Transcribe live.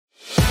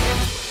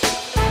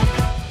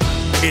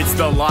It's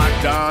the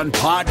Locked On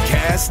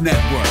Podcast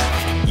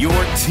Network, your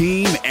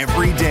team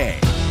every day.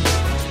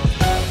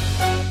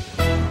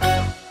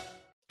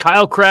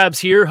 Kyle Krabs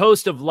here,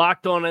 host of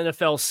Locked On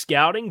NFL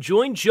Scouting.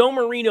 Join Joe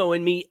Marino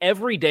and me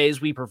every day as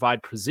we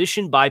provide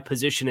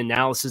position-by-position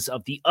analysis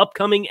of the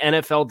upcoming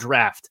NFL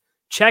Draft.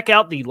 Check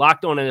out the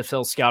Locked On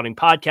NFL Scouting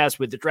podcast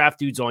with the Draft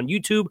Dudes on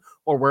YouTube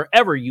or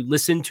wherever you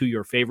listen to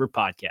your favorite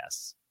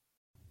podcasts.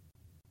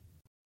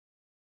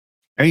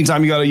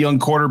 Anytime you got a young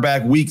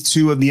quarterback, week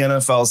 2 of the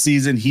NFL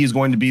season, he's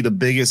going to be the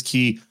biggest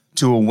key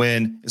to a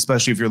win,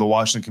 especially if you're the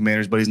Washington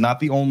Commanders. But he's not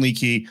the only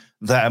key.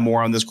 That and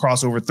more on this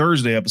crossover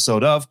Thursday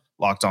episode of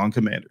Locked On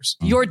Commanders.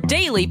 Your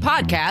daily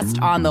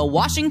podcast on the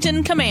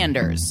Washington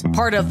Commanders.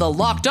 Part of the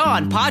Locked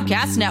On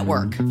Podcast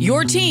Network.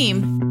 Your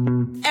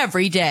team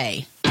every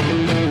day.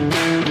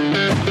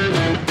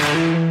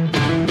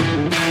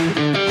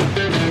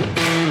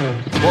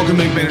 Welcome,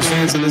 Commanders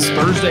fans, to this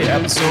Thursday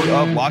episode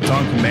of Locked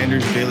On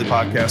Commanders, your daily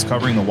podcast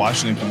covering the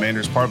Washington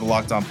Commanders, part of the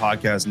Locked On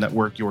Podcast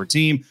Network, your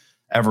team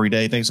every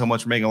day. Thanks so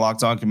much for making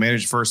Locked On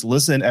Commanders your first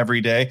listen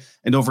every day.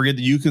 And don't forget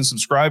that you can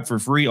subscribe for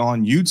free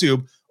on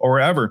YouTube or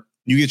wherever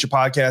you get your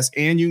podcast,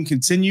 and you can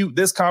continue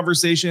this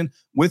conversation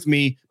with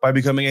me by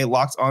becoming a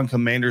Locked On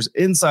Commanders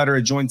insider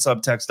at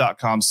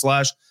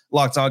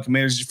joinsubtext.com/Locked On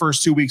Commanders. Your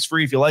first 2 weeks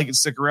free. If you like it,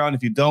 stick around.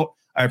 If you don't,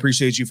 I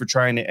appreciate you for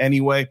trying it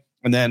anyway.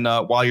 And then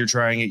while you're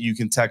trying it, you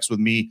can text with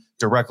me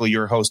directly,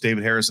 your host,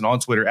 David Harrison, on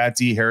Twitter at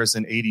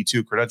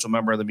DHarrison82, credential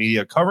member of the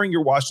media, covering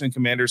your Washington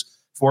Commanders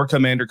for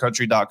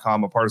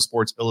CommanderCountry.com, a part of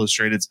Sports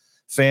Illustrated's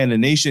Fan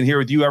and Nation, here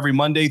with you every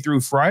Monday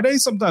through Friday,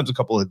 sometimes a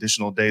couple of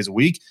additional days a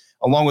week,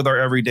 along with our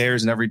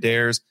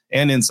everydayers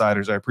and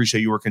insiders. I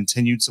appreciate your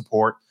continued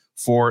support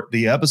for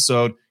the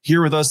episode.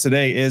 Here with us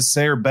today is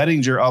Sayre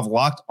Bettinger of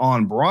Locked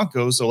On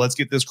Broncos. So let's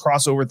get this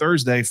crossover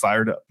Thursday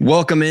fired up.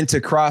 Welcome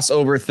into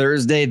Crossover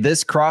Thursday.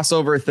 This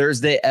Crossover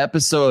Thursday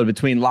episode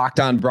between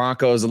Locked On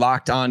Broncos,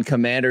 Locked On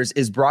Commanders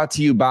is brought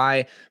to you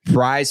by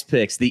Prize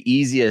Picks, the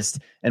easiest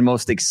and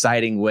most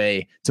exciting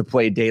way to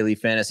play daily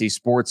fantasy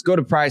sports. Go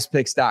to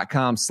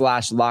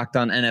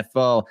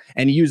prizepicks.com/LockedOnNFL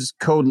and use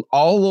code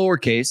all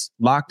lowercase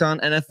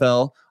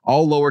LockedOnNFL,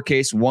 all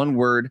lowercase, one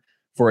word,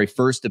 for a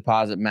first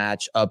deposit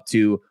match up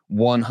to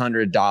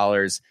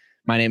 $100.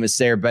 My name is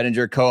Sayre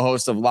Bettinger,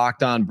 co-host of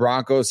Locked On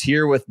Broncos,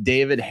 here with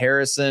David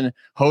Harrison,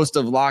 host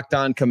of Locked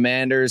On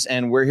Commanders,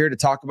 and we're here to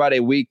talk about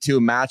a week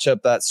 2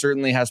 matchup that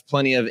certainly has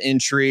plenty of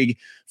intrigue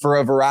for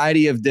a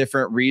variety of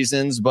different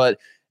reasons. But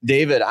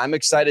David, I'm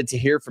excited to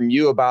hear from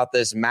you about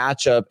this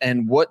matchup,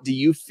 and what do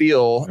you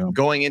feel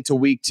going into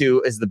week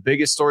 2 is the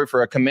biggest story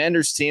for a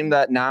Commanders team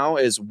that now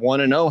is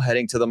 1-0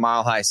 heading to the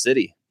Mile High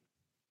City?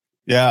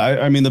 Yeah,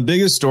 I mean, the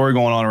biggest story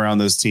going on around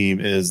this team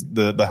is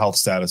the health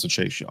status of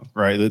Chase Young,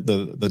 right?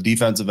 The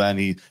defensive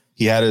end,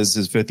 he had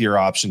his fifth-year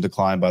option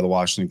declined by the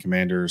Washington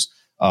Commanders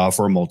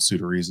for a multitude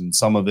of reasons.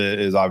 Some of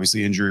it is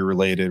obviously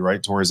injury-related, right?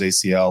 Tore his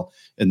ACL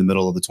in the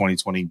middle of the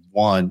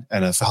 2021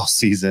 NFL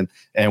season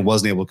and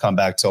wasn't able to come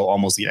back till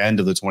almost the end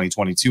of the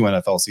 2022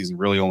 NFL season.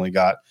 Really only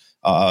got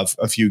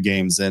a few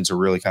games in to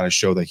really kind of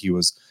show that he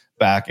was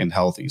back and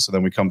healthy. So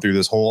then we come through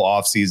this whole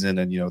offseason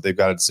and, they've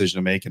got a decision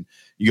to make. And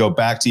you go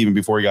back to even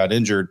before he got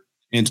injured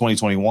in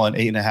 2021,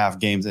 8.5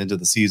 games into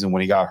the season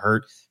when he got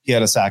hurt, he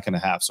had a sack and a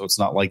half. So it's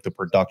not like the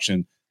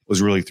production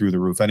was really through the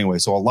roof anyway.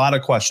 So a lot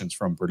of questions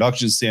from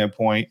production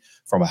standpoint,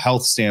 from a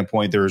health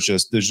standpoint. There's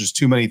just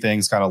too many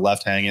things kind of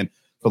left hanging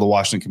for the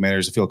Washington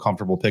Commanders to feel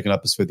comfortable picking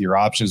up his 5th-year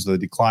options. So they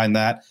decline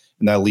that.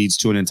 And that leads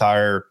to an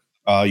entire,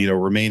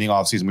 remaining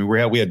offseason. I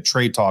mean, we had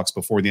trade talks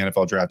before the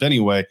NFL draft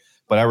anyway.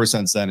 But ever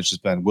since then, it's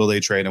just been, will they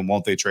trade him?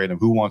 Won't they trade him?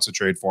 Who wants to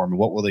trade for him? And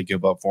what will they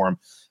give up for him?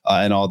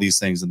 And all these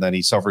things. And then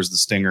he suffers the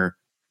stinger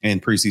in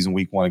preseason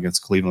week 1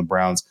 against Cleveland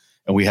Browns.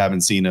 And we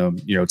haven't seen him,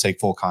 take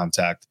full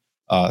contact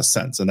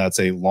since. And that's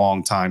a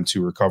long time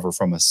to recover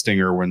from a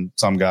stinger when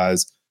some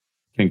guys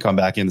can come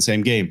back in the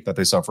same game that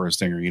they suffer a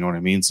stinger. You know what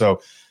I mean? So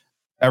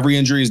every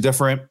injury is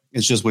different.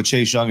 It's just with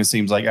Chase Young, it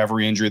seems like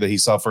every injury that he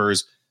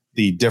suffers,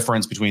 the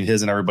difference between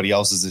his and everybody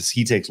else's is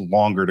he takes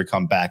longer to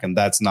come back. And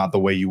that's not the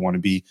way you want to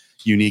be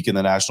unique in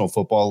the National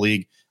Football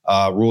League.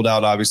 Ruled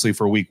out, obviously,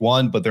 for week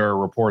 1, but there are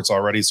reports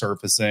already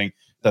surfacing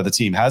that the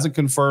team hasn't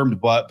confirmed,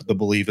 but the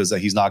belief is that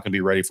he's not going to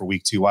be ready for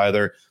week 2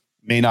 either.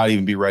 May not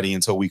even be ready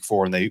until week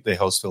 4, and they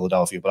host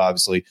Philadelphia. But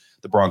obviously,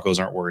 the Broncos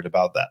aren't worried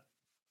about that.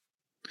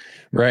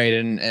 Right.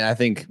 And I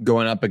think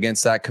going up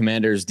against that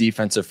Commanders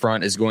defensive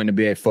front is going to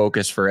be a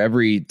focus for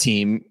every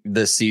team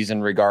this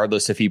season,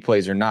 regardless if he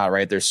plays or not,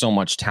 right? There's so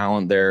much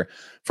talent there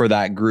for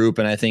that group.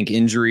 And I think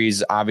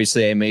injuries,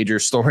 obviously a major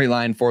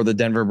storyline for the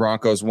Denver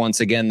Broncos once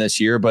again this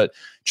year, but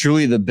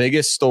truly the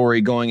biggest story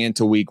going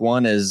into week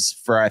 1 is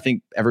for, I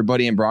think,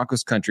 everybody in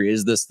Broncos country,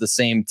 is this the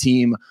same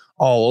team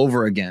all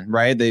over again,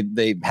 right?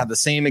 They have the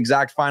same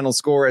exact final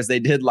score as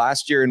they did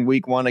last year in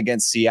week 1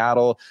 against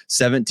Seattle,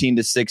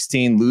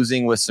 17-16,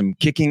 losing with some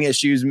kicking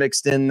issues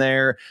mixed in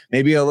there,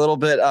 maybe a little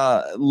bit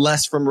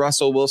less from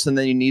Russell Wilson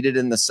than you needed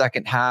in the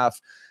second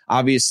half.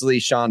 Obviously,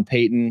 Sean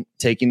Payton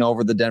taking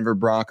over the Denver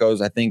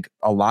Broncos. I think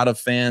a lot of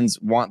fans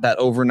want that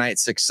overnight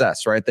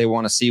success, right? They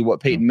want to see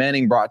what Peyton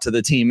Manning brought to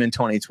the team in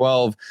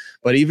 2012.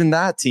 But even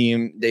that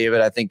team,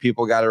 David, I think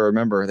people got to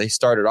remember they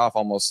started off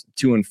almost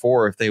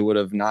 2-4 if they would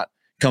have not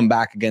come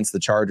back against the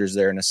Chargers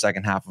there in the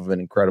second half of an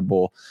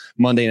incredible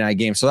Monday night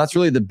game. So that's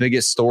really the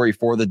biggest story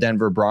for the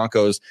Denver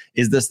Broncos.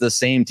 Is this the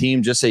same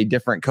team, just a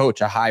different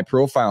coach, a high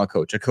profile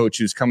coach, a coach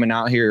who's coming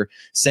out here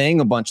saying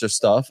a bunch of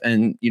stuff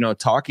and,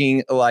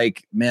 talking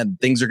like, man,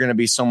 things are going to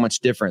be so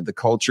much different. The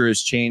culture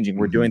is changing.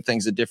 We're doing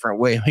things a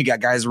different way. We got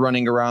guys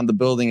running around the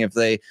building if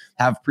they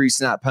have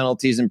pre-snap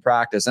penalties in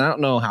practice. And I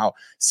don't know how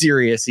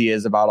serious he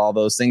is about all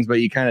those things, but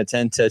you kind of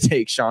tend to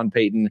take Sean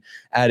Payton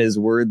at his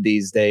word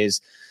these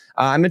days.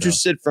 I'm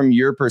interested from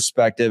your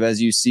perspective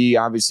as you see,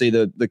 obviously,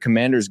 the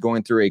Commanders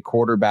going through a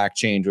quarterback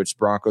change, which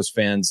Broncos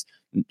fans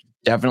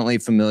definitely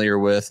familiar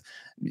with.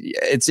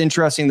 It's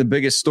interesting. The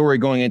biggest story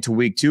going into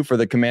week 2 for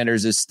the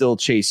Commanders is still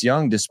Chase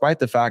Young, despite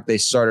the fact they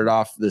started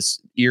off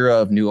this era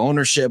of new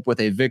ownership with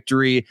a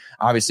victory.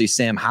 Obviously,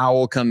 Sam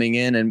Howell coming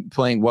in and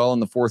playing well in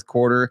the fourth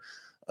quarter.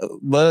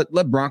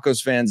 Let Broncos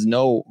fans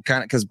know,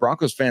 kind of, because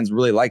Broncos fans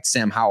really liked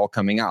Sam Howell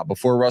coming out.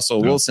 Before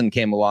Russell Wilson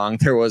came along,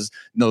 there was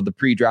the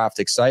pre-draft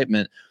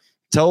excitement.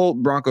 Tell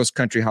Broncos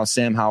country how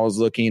Sam Howell's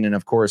looking, and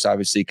of course,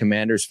 obviously,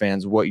 Commanders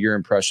fans, what your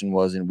impression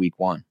was in week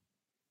 1.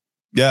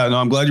 Yeah, no,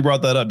 I'm glad you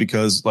brought that up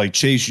because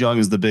Chase Young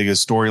is the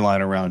biggest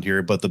storyline around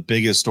here, but the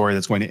biggest story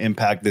that's going to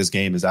impact this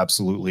game is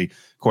absolutely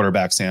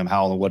quarterback Sam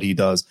Howell and what he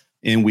does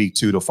in week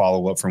 2 to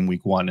follow up from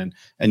week 1. And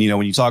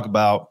when you talk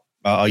about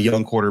a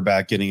young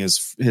quarterback getting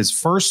his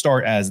first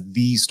start as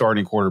the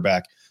starting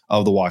quarterback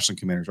of the Washington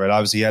Commanders, right?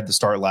 Obviously, he had the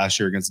start last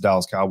year against the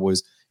Dallas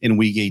Cowboys in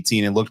week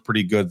 18 and looked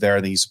pretty good there. I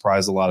think he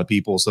surprised a lot of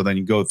people. So then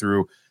you go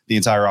through the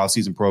entire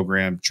offseason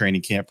program,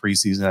 training camp,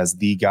 preseason as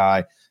the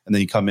guy, and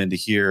then you come into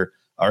here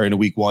or into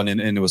week 1 and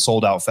into a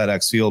sold out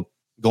FedEx Field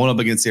going up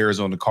against the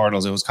Arizona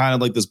Cardinals. It was kind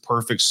of like this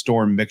perfect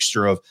storm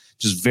mixture of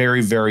just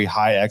very, very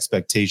high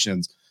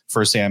expectations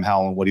for Sam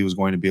Howell and what he was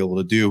going to be able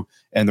to do.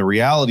 And the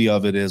reality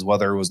of it is,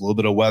 whether it was a little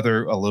bit of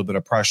weather, a little bit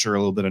of pressure, a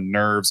little bit of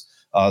nerves,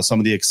 some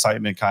of the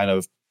excitement kind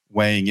of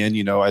weighing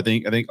in, I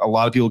think a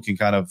lot of people can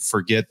kind of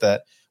forget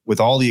that with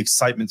all the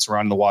excitement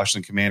surrounding the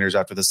Washington Commanders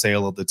after the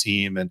sale of the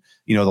team and,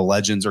 the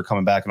legends are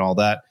coming back and all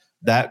that,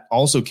 that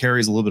also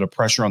carries a little bit of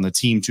pressure on the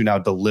team to now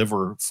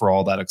deliver for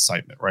all that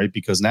excitement, right?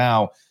 Because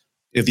now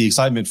if the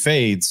excitement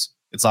fades,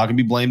 it's not going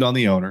to be blamed on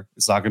the owner.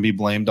 It's not going to be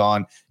blamed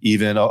on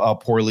even a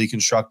poorly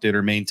constructed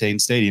or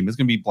maintained stadium. It's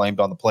going to be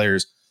blamed on the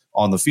players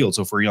on the field.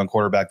 So for a young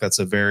quarterback, that's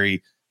a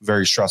very,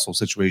 very stressful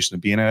situation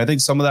to be in. And I think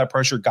some of that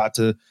pressure got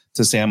to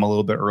Sam a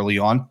little bit early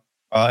on.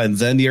 And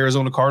then the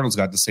Arizona Cardinals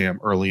got to Sam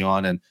early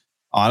on. And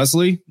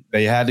honestly,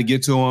 they had to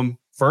get to him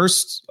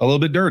first a little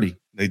bit dirty.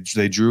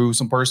 They drew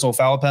some personal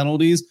foul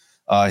penalties,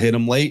 hit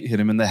him late, hit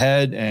him in the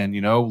head. And,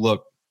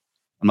 look,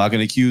 I'm not going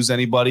to accuse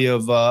anybody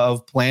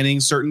of planning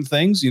certain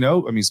things.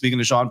 Speaking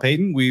to Sean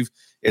Payton,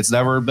 it's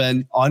never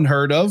been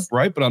unheard of,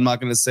 right? But I'm not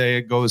going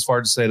to go as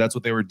far to say that's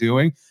what they were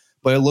doing.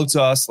 But it looked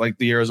to us like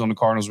the Arizona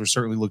Cardinals were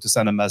certainly looked to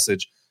send a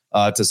message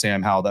to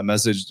Sam Howell. That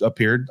message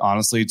appeared,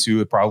 honestly, to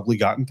have probably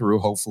gotten through.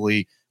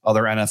 Hopefully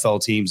other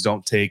NFL teams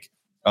don't take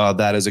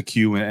that as a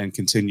cue and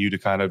continue to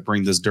kind of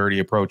bring this dirty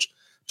approach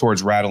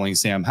towards rattling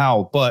Sam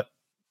Howell. But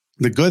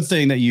the good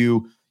thing that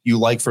you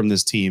like from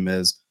this team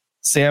is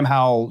Sam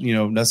Howell,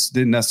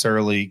 didn't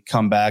necessarily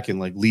come back and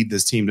lead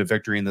this team to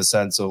victory in the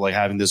sense of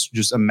having this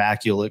just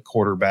immaculate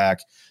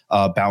quarterback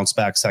bounce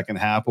back second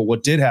half. But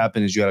what did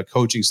happen is you had a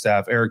coaching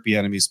staff, Eric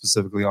Bieniemy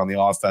specifically on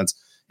the offense,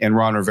 and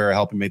Ron Rivera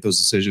helping make those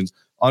decisions,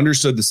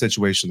 understood the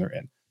situation they're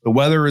in. The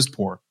weather is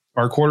poor.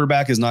 Our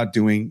quarterback is not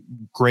doing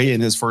great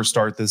in his first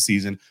start this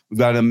season. We've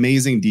got an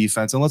amazing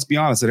defense. And let's be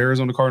honest, that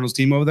Arizona Cardinals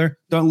team over there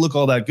doesn't look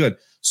all that good.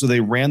 So they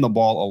ran the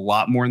ball a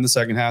lot more in the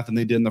second half than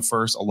they did in the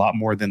first, a lot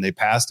more than they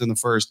passed in the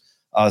first.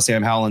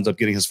 Sam Howell ends up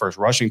getting his first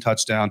rushing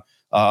touchdown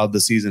of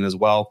the season as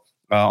well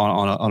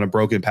on a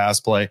broken pass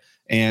play.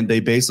 And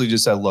they basically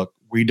just said, look,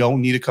 we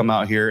don't need to come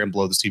out here and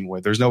blow this team away.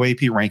 There's no AP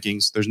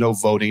rankings. There's no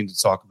voting to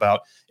talk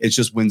about. It's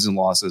just wins and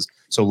losses.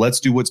 So let's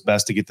do what's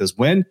best to get this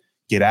win.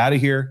 Get out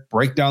of here,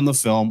 break down the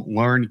film,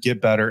 learn,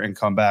 get better, and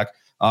come back.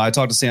 I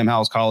talked to Sam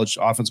Howell's college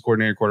offensive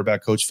coordinator,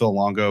 quarterback coach Phil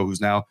Longo, who's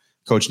now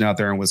coaching out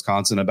there in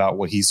Wisconsin, about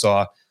what he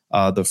saw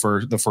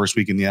the first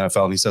week in the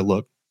NFL. And he said,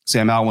 look,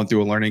 Sam Howell went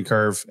through a learning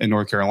curve in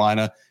North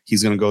Carolina.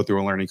 He's going to go through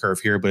a learning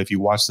curve here. But if you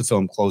watch the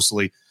film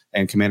closely,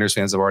 and Commanders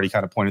fans have already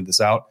kind of pointed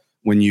this out,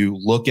 when you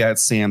look at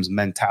Sam's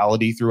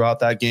mentality throughout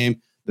that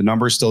game, the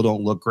numbers still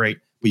don't look great.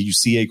 But you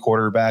see a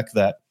quarterback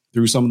that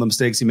through some of the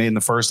mistakes he made in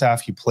the first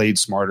half, he played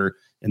smarter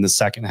in the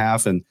second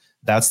half. And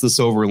that's the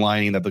silver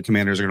lining that the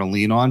Commanders are going to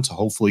lean on to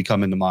hopefully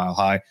come into Mile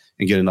High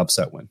and get an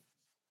upset win.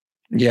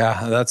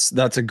 Yeah, that's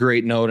a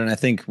great note. And I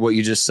think what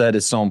you just said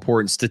is so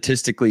important.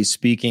 Statistically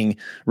speaking,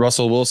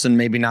 Russell Wilson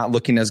maybe not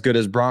looking as good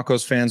as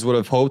Broncos fans would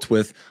have hoped,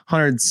 with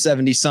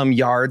 170 some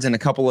yards and a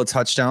couple of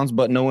touchdowns,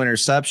 but no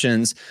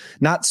interceptions.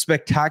 Not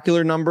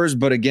spectacular numbers,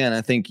 but again, I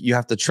think you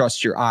have to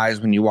trust your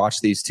eyes when you watch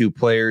these two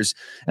players.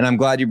 And I'm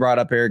glad you brought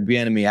up Eric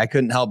Bieniemy. I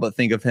couldn't help but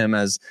think of him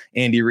as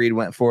Andy Reid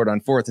went forward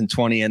on 4th and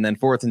 20 and then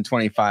 4th and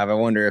 25. I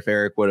wonder if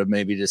Eric would have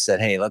maybe just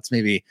said, hey, let's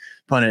maybe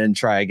punt it and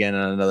try again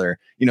on another,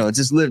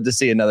 just live to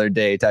see another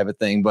day type of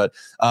thing. But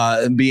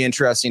it'd be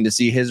interesting to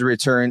see his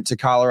return to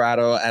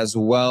Colorado, as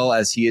well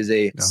as he is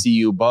a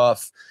CU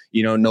buff,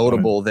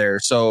 notable there.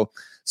 So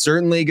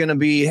certainly going to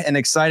be an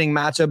exciting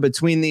matchup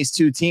between these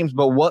two teams.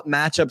 But what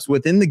matchups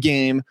within the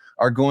game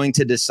are going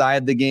to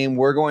decide the game?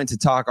 We're going to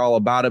talk all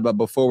about it. But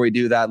before we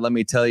do that, let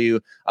me tell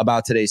you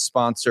about today's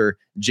sponsor,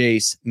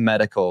 Jace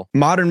Medical.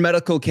 Modern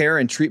medical care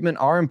and treatment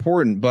are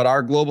important, but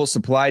our global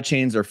supply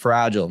chains are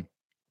fragile.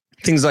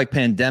 Things like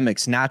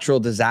pandemics,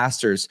 natural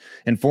disasters,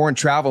 and foreign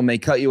travel may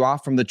cut you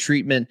off from the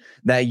treatment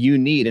that you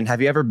need. And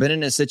have you ever been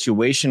in a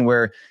situation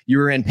where you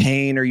were in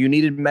pain or you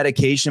needed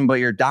medication, but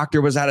your doctor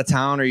was out of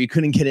town, or you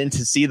couldn't get in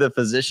to see the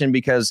physician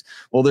because,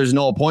 there's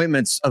no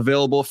appointments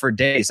available for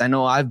days? I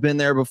know I've been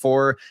there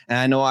before, and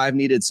I know I've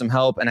needed some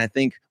help. And I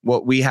think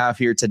what we have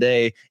here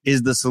today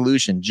is the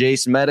solution.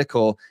 Jace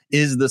Medical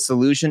is the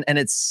solution, and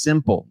it's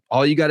simple.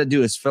 All you got to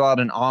do is fill out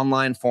an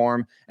online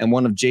form, and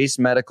one of Jace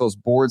Medical's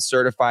board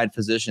certified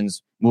physicians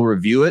will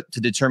review it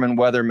to determine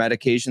whether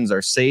medications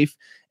are safe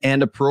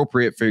and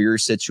appropriate for your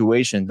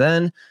situation.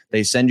 Then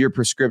they send your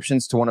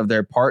prescriptions to one of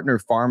their partner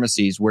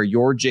pharmacies, where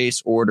your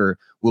Jace order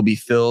will be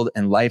filled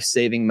and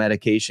life-saving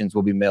medications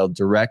will be mailed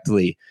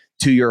directly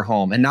to your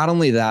home. And not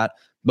only that,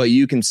 but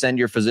you can send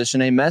your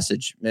physician a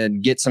message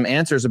and get some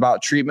answers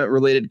about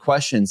treatment-related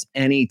questions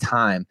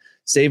anytime.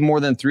 Save more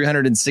than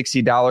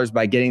 $360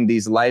 by getting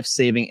these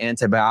life-saving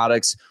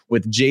antibiotics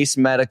with Jace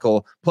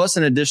Medical, plus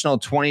an additional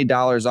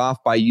 $20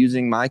 off by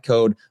using my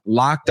code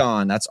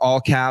LOCKEDON. That's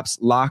all caps,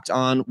 locked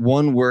on,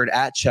 one word,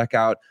 at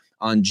checkout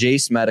on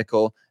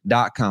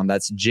jacemedical.com.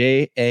 That's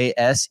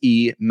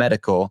JASE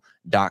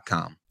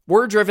medical.com.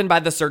 We're driven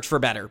by the search for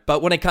better,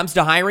 but when it comes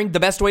to hiring, the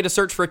best way to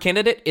search for a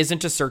candidate isn't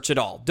to search at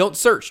all. Don't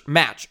search,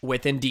 match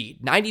with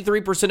Indeed.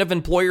 93% of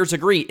employers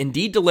agree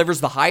Indeed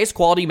delivers the highest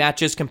quality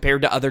matches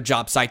compared to other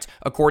job sites,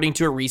 according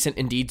to a recent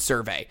Indeed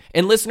survey.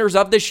 And listeners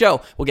of this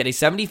show will get a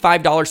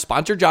 $75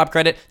 sponsored job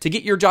credit to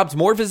get your jobs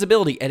more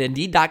visibility at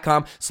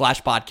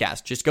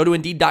Indeed.com/podcast. Just go to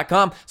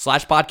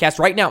Indeed.com/podcast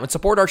right now and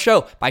support our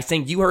show by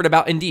saying you heard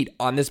about Indeed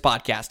on this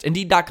podcast.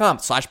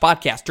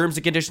 Indeed.com/podcast. Terms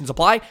and conditions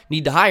apply.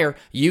 Need to hire?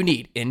 You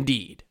need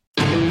Indeed.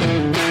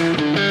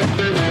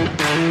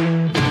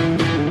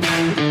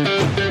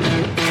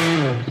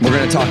 We're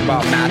going to talk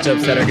about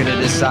matchups that are going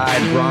to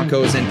decide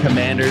Broncos and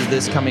Commanders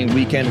this coming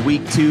weekend,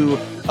 week 2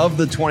 of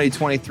the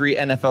 2023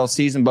 NFL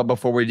season. But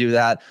before we do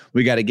that,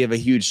 we got to give a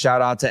huge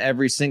shout out to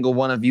every single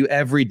one of you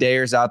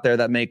everydayers out there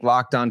that make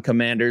Locked On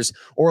Commanders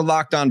or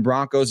Locked On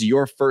Broncos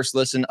your first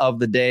listen of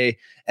the day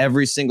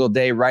every single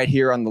day right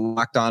here on the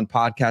Locked On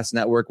Podcast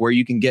Network, where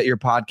you can get your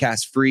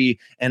podcast free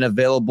and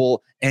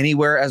available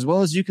anywhere, as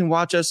well as you can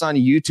watch us on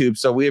YouTube.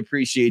 So we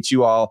appreciate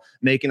you all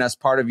making us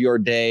part of your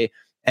day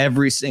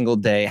every single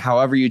day,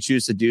 however you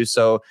choose to do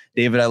so.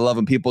 David, I love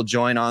when people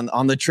join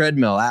on the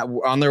treadmill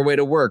on their way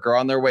to work or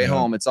on their way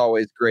home. It's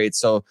always great.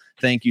 So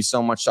thank you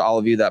so much to all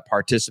of you that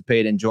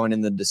participate and join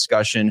in the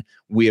discussion.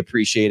 We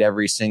appreciate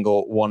every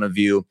single one of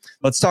you.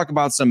 Let's talk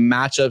about some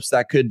matchups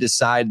that could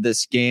decide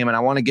this game. And I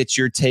want to get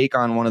your take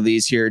on one of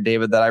these here,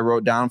 David, that I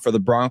wrote down for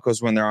the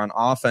Broncos when they're on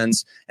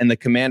offense and the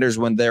Commanders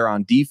when they're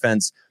on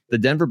defense. The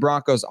Denver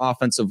Broncos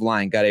offensive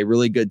line got a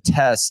really good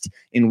test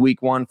in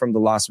week 1 from the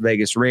Las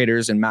Vegas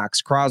Raiders and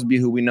Max Crosby,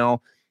 who we know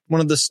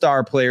one of the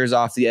star players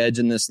off the edge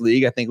in this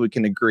league. I think we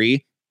can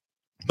agree.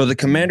 But the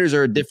Commanders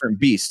are a different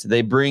beast.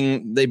 They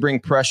bring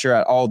pressure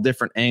at all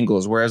different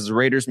angles, whereas the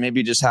Raiders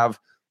maybe just have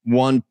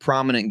one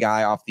prominent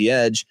guy off the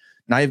edge.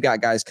 Now you've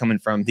got guys coming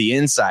from the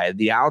inside,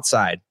 the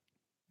outside.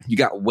 You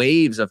got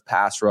waves of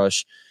pass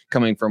rush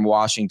coming from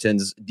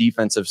Washington's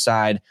defensive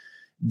side.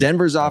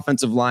 Denver's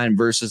offensive line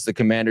versus the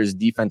Commanders'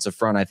 defensive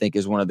front, I think,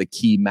 is one of the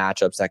key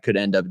matchups that could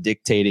end up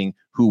dictating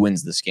who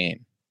wins this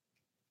game.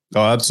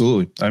 Oh,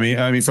 absolutely. I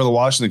mean, for the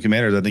Washington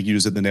Commanders, I think you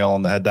just hit the nail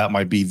on the head. That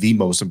might be the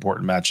most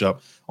important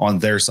matchup on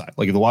their side.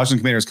 Like, if the Washington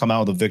Commanders come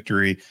out with a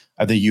victory,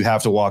 I think you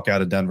have to walk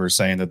out of Denver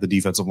saying that the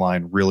defensive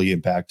line really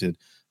impacted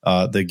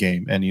the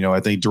game. And, I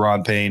think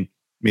Daron Payne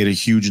made a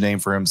huge name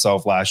for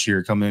himself last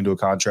year coming into a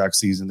contract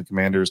season. The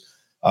Commanders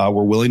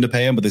were willing to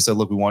pay him, but they said,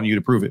 look, we want you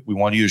to prove it. We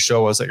want you to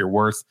show us that you're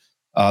worth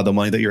the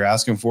money that you're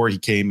asking for. He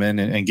came in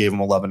and gave him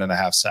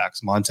 11.5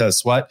 sacks. Montez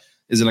Sweat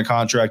is in a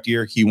contract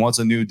year. He wants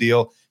a new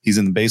deal. He's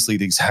in basically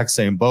the exact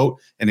same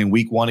boat. And in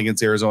week 1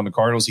 against Arizona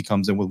Cardinals, he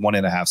comes in with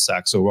 1.5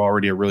 sacks. So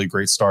already a really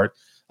great start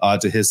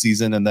to his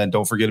season. And then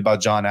don't forget about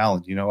John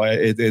Allen.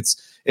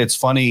 It's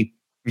funny,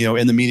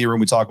 in the media room,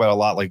 we talk about it a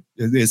lot. Like,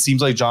 it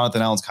seems like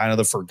Jonathan Allen's kind of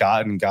the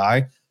forgotten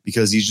guy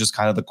because he's just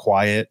kind of the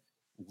quiet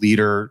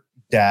leader,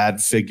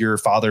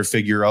 father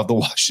figure of the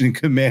Washington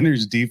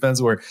Commanders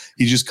defense, where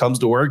he just comes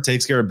to work,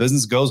 takes care of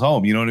business, goes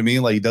home. You know what I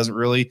mean? Like, he doesn't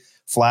really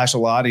flash a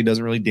lot. He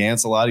doesn't really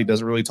dance a lot. He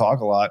doesn't really talk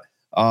a lot.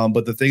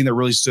 But the thing that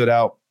really stood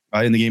out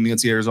in the game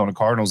against the Arizona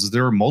Cardinals is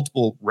there were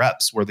multiple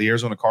reps where the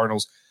Arizona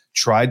Cardinals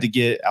tried to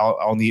get out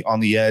on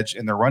the edge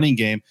in their running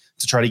game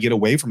to try to get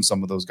away from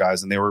some of those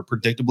guys. And they were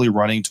predictably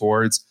running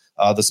towards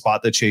the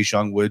spot that Chase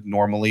Young would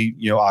normally,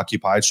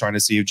 occupy, trying to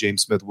see if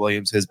James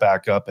Smith-Williams, his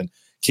backup, and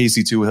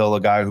Casey Tuhill, a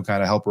guy who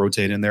kind of helped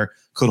rotate in there,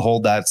 could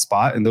hold that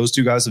spot. And those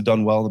two guys have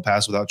done well in the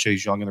past without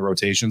Chase Young in the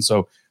rotation.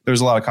 So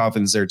there's a lot of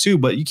confidence there too,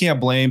 but you can't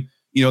blame,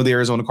 the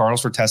Arizona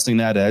Cardinals for testing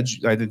that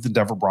edge. I think the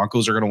Denver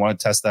Broncos are going to want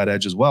to test that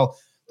edge as well.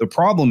 The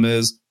problem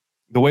is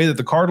the way that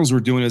the Cardinals were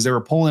doing is they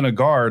were pulling a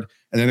guard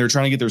and then they're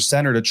trying to get their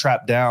center to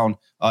trap down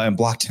and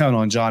block down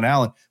on John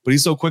Allen. But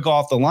he's so quick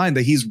off the line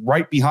that he's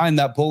right behind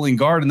that pulling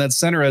guard, and that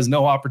center has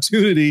no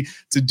opportunity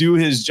to do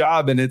his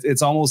job. And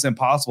it's almost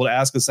impossible to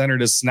ask a center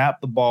to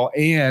snap the ball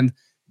and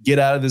get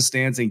out of his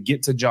stance and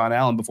get to John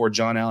Allen before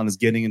John Allen is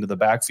getting into the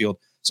backfield.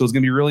 So it's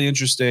going to be really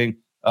interesting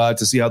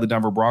to see how the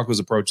Denver Broncos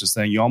approach this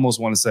thing. You almost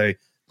want to say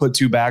put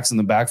two backs in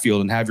the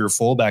backfield and have your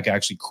fullback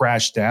actually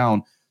crash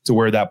down to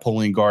where that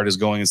pulling guard is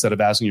going instead of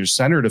asking your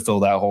center to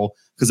fill that hole,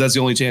 because that's the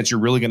only chance you're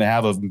really going to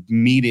have of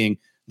meeting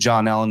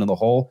John Allen in the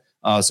hole.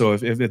 So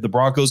if the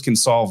Broncos can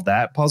solve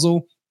that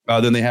puzzle,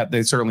 then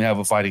they certainly have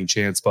a fighting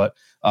chance. But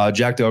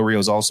Jack Del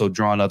Rio's also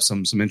drawn up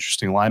some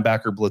interesting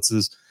linebacker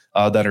blitzes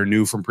that are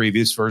new from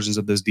previous versions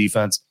of this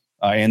defense,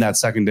 and that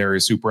secondary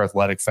is super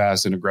athletic,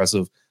 fast, and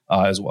aggressive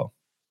as well.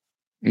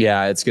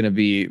 Yeah, it's going to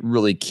be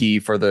really key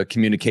for the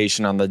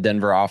communication on the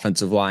Denver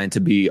offensive line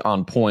to be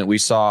on point. We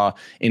saw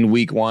in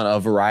week one a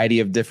variety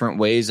of different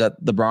ways that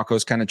the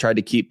Broncos kind of tried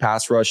to keep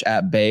pass rush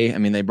at bay. I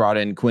mean, they brought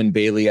in Quinn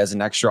Bailey as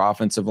an extra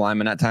offensive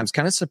lineman at times.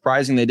 Kind of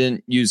surprising they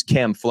didn't use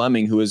Cam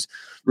Fleming, who is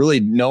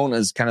really known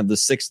as kind of the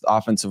sixth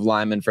offensive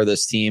lineman for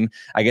this team.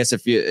 I guess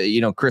if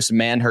Chris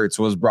Manhertz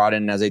was brought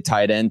in as a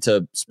tight end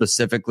to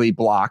specifically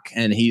block,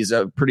 and he's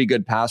a pretty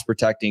good pass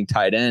protecting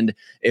tight end,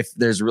 if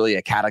there's really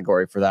a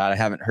category for that. I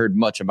haven't heard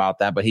much about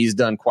that, but he's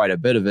done quite a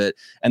bit of it.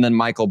 And then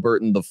Michael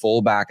Burton, the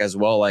fullback as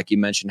well, like you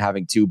mentioned,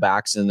 having two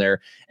backs in there.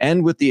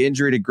 And with the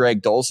injury to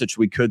Greg Dulcich,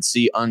 we could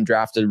see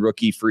undrafted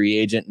rookie free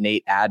agent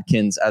Nate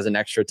Adkins as an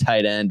extra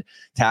tight end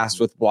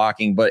tasked with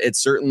blocking, but it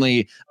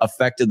certainly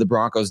affected the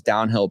Broncos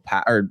downfield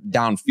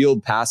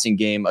passing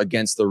game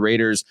against the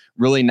Raiders,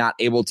 really not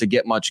able to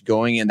get much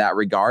going in that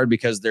regard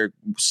because they're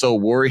so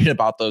worried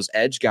about those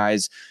edge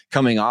guys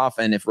coming off.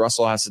 And if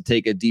Russell has to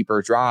take a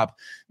deeper drop,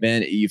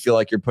 man, you feel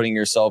like you're putting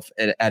yourself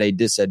at a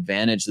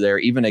disadvantage there,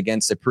 even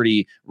against a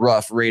pretty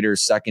rough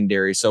Raiders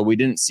secondary. So we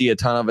didn't see a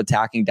ton of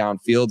attacking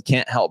downfield.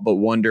 Can't help but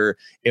wonder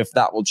if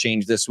that will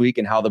change this week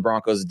and how the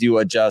Broncos do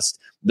adjust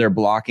their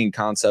blocking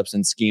concepts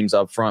and schemes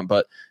up front.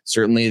 But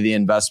certainly the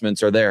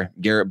investments are there.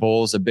 Garrett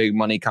Bowles, a big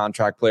money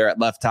contract player at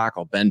left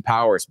tackle. Ben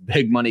Powers,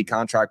 big money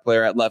contract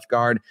player at left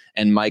guard.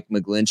 And Mike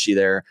McGlinchey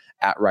there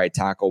at right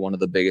tackle, one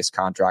of the biggest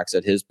contracts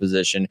at his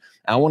position.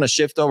 And I want to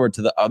shift over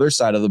to the other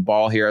side of the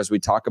ball here as we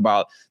talk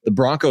about the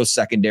Broncos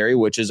secondary,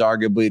 which is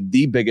arguably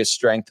the biggest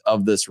strength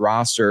of this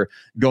roster,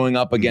 going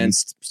up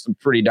against some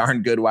pretty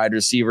darn good wide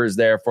receivers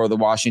there for the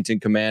Washington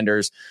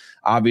Commanders.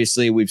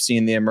 Obviously, we've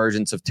seen the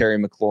emergence of Terry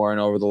McLaurin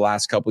over the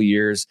last couple of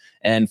years.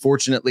 And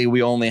fortunately,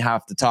 we only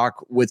have to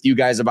talk with you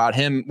guys about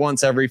him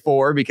once every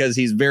 4 because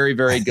he's very,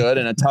 very good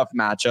in a tough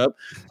matchup.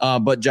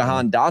 But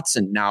Jahan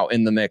Dotson now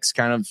in the mix,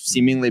 kind of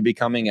seemingly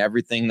becoming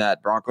everything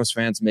that Broncos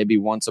fans maybe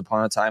once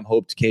upon a time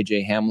hoped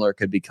KJ Hamler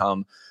could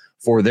become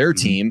for their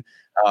team.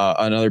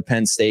 Another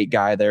Penn State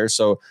guy there.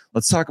 So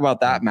let's talk about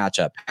that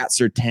matchup. Pat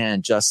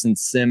Surtain, Justin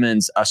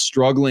Simmons, a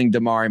struggling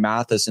Damari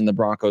Mathis in the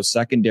Broncos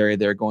secondary.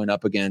 They're going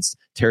up against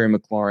Terry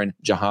McLaurin,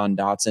 Jahan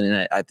Dotson.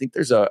 And I think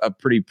there's a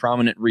pretty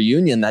prominent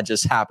reunion that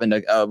just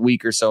happened a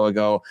week or so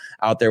ago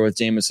out there with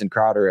Jamison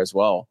Crowder as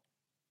well.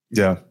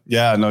 Yeah.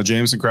 No,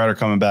 Jameson Crowder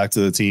coming back to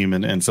the team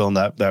and filling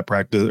that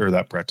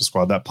practice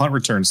squad, that punt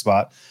return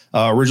spot.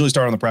 Originally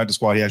started on the practice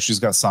squad. He actually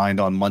just got signed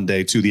on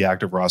Monday to the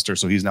active roster.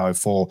 So he's now a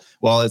full,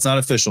 well, it's not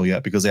official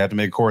yet because they have to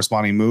make a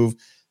corresponding move.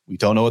 We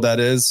don't know what that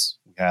is.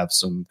 We have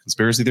some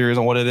conspiracy theories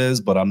on what it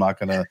is, but I'm not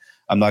going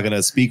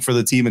to speak for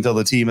the team until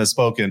the team has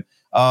spoken.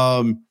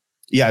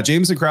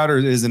 Jameson Crowder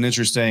is an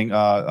interesting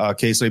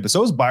case study, but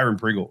so is Byron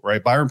Pringle,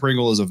 right? Byron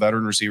Pringle is a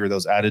veteran receiver that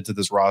was added to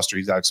this roster.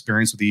 He's got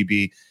experience with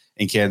EB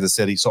in Kansas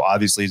City. So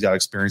obviously he's got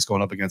experience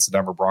going up against the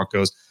Denver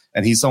Broncos.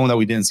 And he's someone that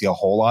we didn't see a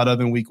whole lot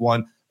of in week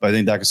 1, but I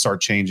think that could start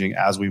changing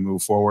as we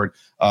move forward.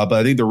 But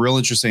I think the real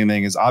interesting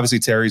thing is obviously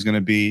Terry's going to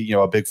be,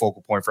 a big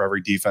focal point for every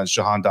defense.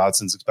 Jahan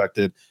Dotson's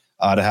expected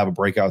to have a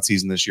breakout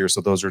season this year.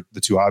 So those are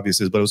the two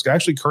obviouses, but it was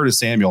actually Curtis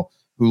Samuel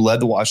who led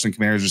the Washington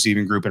Commanders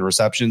receiving group in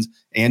receptions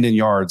and in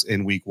yards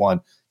in week 1.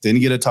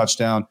 Didn't get a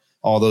touchdown,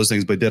 all those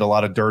things, but did a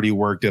lot of dirty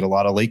work, did a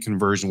lot of late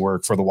conversion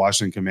work for the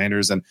Washington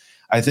Commanders. And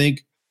I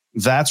think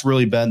that's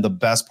really been the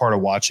best part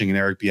of watching an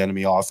Eric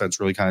Bieniemy offense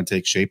really kind of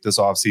take shape this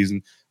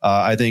offseason.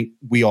 I think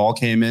we all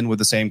came in with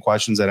the same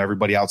questions that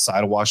everybody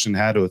outside of Washington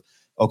had with,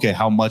 okay,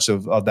 how much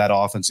of that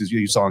offense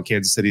you saw in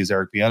Kansas City is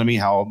Eric Bieniemy,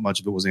 how much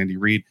of it was Andy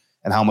Reid,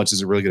 and how much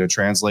is it really going to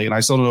translate? And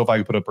I still don't know if I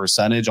can put a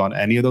percentage on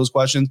any of those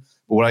questions,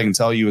 but what I can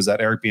tell you is that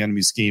Eric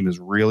Bieniemy's scheme is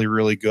really,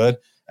 really good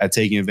at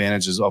taking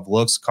advantages of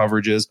looks,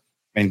 coverages,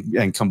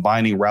 and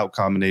combining route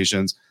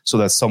combinations so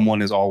that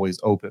someone is always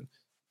open.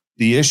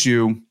 The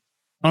issue,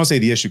 I don't say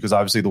the issue because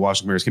obviously the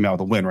Washington Commanders came out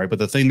with a win, right? But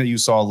the thing that you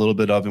saw a little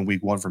bit of in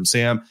week 1 from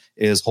Sam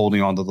is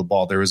holding onto the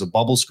ball. There is a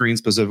bubble screen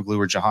specifically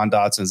where Jahan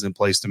Dotson is in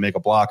place to make a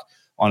block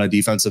on a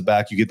defensive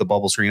back. You get the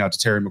bubble screen out to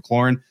Terry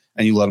McLaurin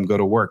and you let him go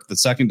to work. The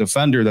second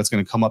defender that's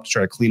going to come up to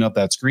try to clean up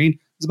that screen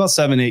is about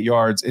 7-8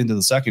 yards into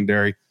the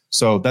secondary.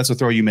 So that's a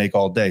throw you make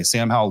all day.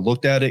 Sam Howell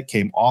looked at it,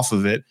 came off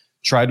of it,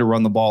 tried to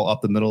run the ball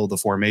up the middle of the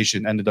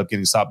formation, ended up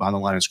getting stopped behind the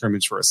line of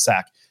scrimmage for a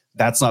sack.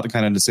 That's not the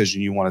kind of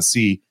decision you want to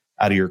see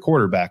out of your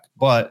quarterback.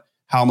 But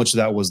how much of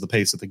that was the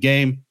pace of the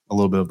game, a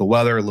little bit of the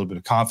weather, a little bit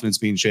of confidence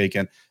being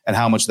shaken, and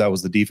how much of that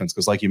was the defense?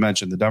 Because like you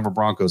mentioned, the Denver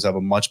Broncos have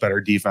a much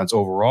better defense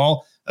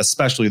overall,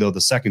 especially though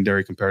the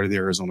secondary compared to the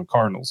Arizona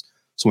Cardinals.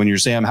 So when you're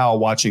Sam Howell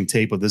watching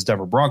tape of this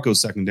Denver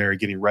Broncos secondary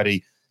getting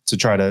ready to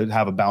try to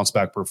have a bounce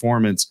back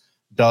performance,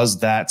 does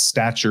that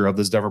stature of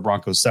this Denver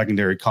Broncos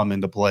secondary come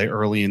into play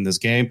early in this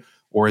game?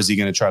 Or is he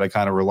going to try to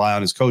kind of rely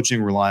on his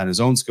coaching, rely on his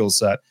own skill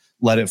set,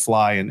 let it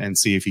fly and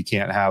see if he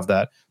can't have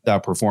that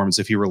performance?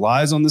 If he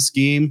relies on the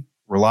scheme,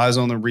 relies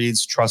on the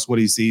reads, trusts what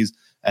he sees,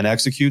 and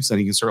executes, then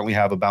he can certainly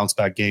have a bounce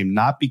back game,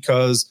 not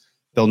because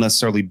they'll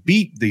necessarily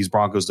beat these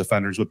Broncos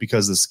defenders, but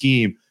because the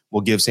scheme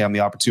will give Sam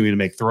the opportunity to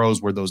make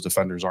throws where those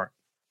defenders aren't.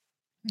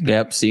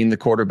 Yep. Seeing the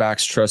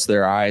quarterbacks trust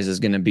their eyes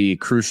is going to be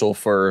crucial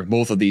for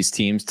both of these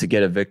teams to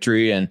get a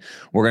victory. And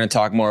we're going to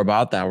talk more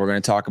about that. We're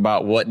going to talk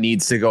about what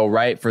needs to go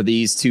right for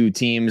these two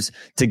teams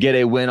to get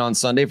a win on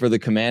Sunday. For the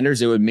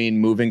Commanders, it would mean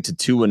moving to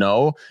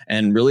 2-0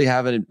 and really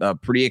having a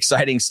pretty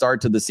exciting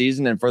start to the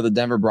season. And for the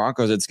Denver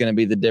Broncos, it's going to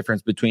be the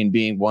difference between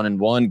being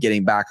 1-1,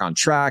 getting back on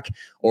track,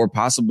 or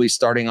possibly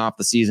starting off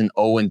the season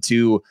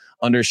 0-2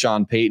 under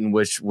Sean Payton,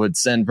 which would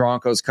send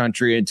Broncos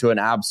country into an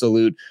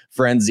absolute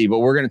frenzy. But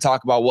we're going to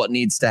talk about what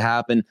needs to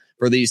happen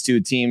for these two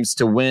teams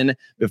to win.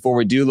 Before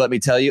we do, let me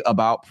tell you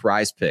about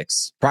Prize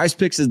Picks. Prize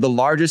Picks is the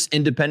largest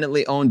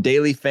independently owned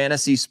daily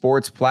fantasy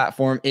sports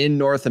platform in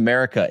North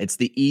America. It's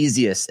the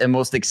easiest and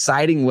most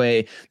exciting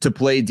way to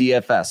play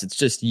DFS. It's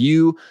just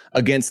you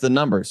against the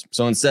numbers.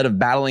 So instead of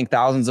battling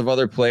thousands of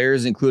other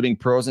players, including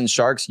pros and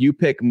sharks, you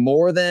pick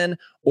more than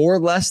or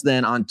less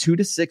than on 2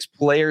 to 6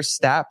 player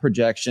stat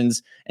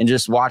projections and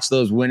just watch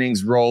those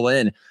winnings roll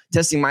in.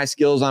 Testing my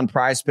skills on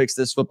Prize Picks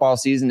this football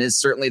season is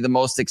certainly the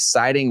most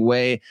exciting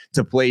way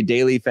to play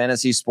daily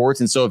fantasy sports.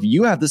 And so if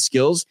you have the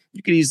skills,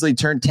 you could easily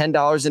turn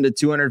 $10 into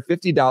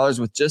 $250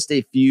 with just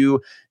a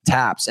few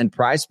taps. And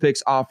Prize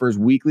Picks offers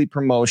weekly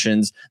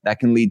promotions that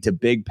can lead to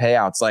big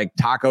payouts like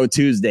Taco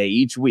Tuesday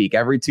each week.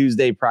 Every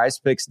Tuesday, Prize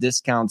Picks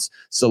discounts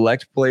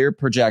select player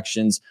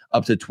projections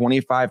up to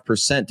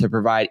 25% to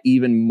provide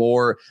even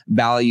more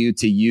value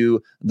to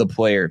you, the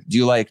player. Do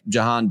you like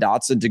Jahan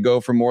Dotson to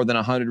go for more than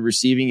 100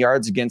 receiving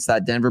yards against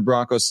that Denver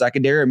Broncos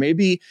secondary? Or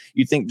maybe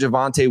you think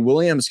Javonte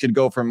Williams could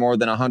go for more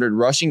than 100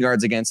 rushing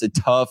yards against a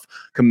tough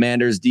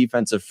Commanders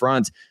defensive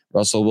front.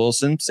 Russell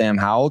Wilson, Sam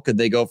Howell, could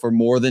they go for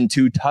more than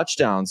 2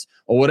 touchdowns?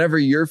 Or whatever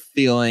you're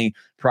feeling,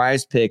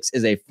 Prize Picks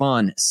is a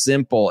fun,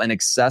 simple, and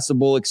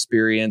accessible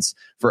experience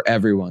for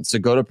everyone. So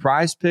go to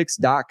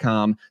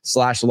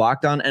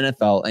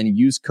prizepicks.com/LockedOnNFL and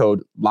use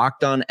code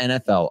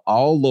LockedOnNFL,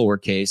 all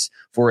lowercase,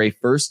 for a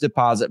first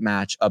deposit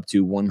match up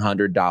to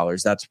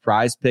 $100. That's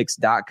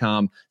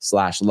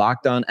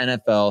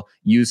prizepicks.com/LockedOnNFL.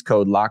 Use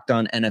code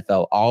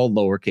LockedOnNFL, all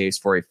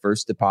lowercase, for a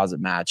first deposit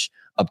match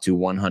up to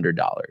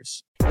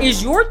 $100.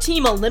 Is your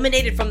team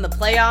eliminated from the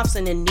playoffs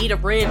and in need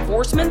of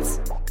reinforcements?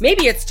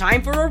 Maybe it's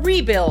time for a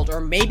rebuild, or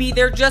maybe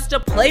they're just a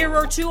player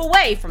or two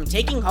away from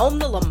taking home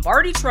the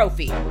Lombardi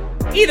Trophy.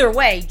 Either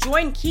way,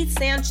 join Keith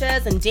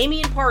Sanchez and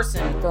Damian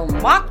Parson for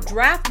Mock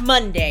Draft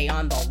Monday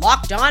on the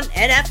Locked On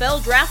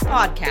NFL Draft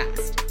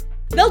Podcast.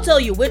 They'll tell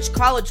you which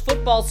college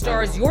football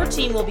stars your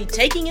team will be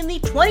taking in the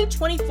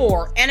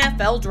 2024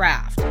 NFL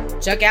Draft.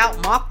 Check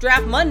out Mock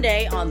Draft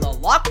Monday on the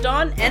Locked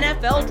On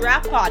NFL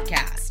Draft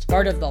Podcast,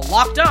 part of the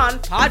Locked On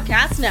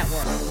Podcast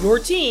Network, your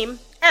team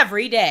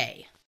every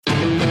day.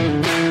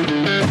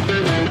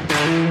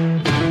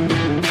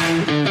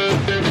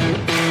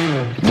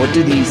 What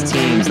do these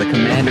teams, the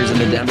Commanders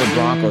and the Denver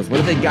Broncos, what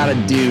do they got to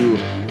do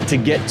to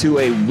get to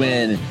a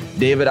win?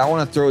 David, I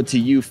want to throw it to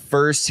you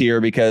first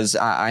here because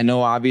I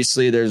know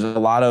obviously there's a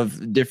lot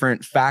of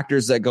different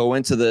factors that go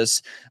into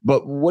this,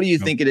 but what do you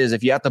think it is?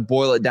 If you have to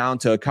boil it down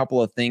to a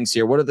couple of things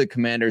here, what do the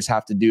Commanders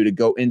have to do to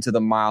go into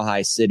the Mile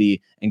High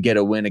City and get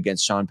a win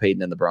against Sean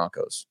Payton and the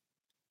Broncos?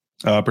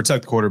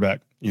 Protect the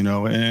quarterback, and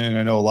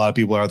I know a lot of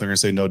people out there are going to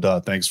say, no,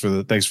 duh. Thanks for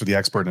the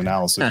expert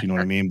analysis. You know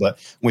what I mean? But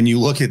when you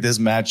look at this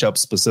matchup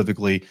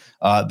specifically,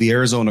 the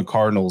Arizona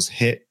Cardinals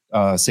hit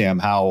Sam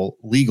Howell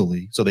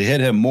legally. So they hit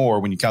him more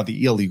when you count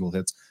the illegal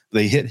hits.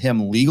 They hit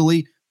him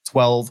legally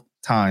 12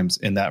 times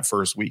in that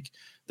first week.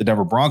 The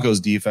Denver Broncos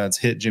defense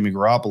hit Jimmy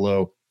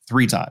Garoppolo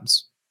 3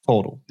 times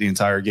total the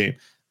entire game.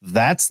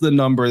 That's the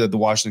number that the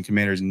Washington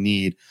Commanders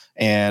need.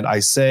 And I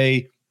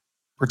say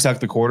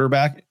protect the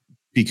quarterback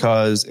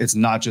because it's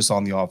not just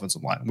on the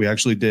offensive line. We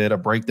actually did a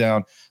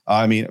breakdown.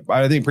 I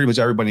think pretty much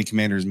everybody in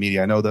Commanders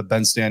media, I know that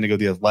Ben Standing of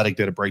The Athletic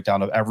did a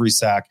breakdown of every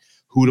sack,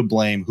 who to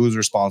blame, who's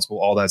responsible,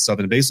 all that stuff.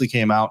 And it basically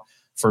came out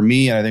for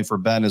me, and I think for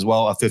Ben as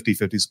well, a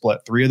 50-50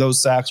 split. 3 of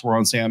those sacks were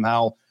on Sam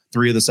Howell.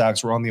 3 of the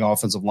sacks were on the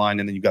offensive line.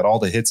 And then you got all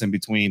the hits in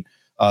between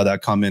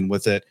that come in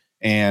with it.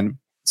 And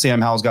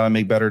Sam Howell's got to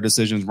make better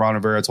decisions. Ron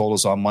Rivera told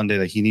us on Monday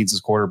that he needs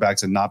his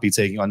quarterbacks to not be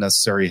taking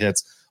unnecessary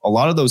hits. A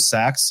lot of those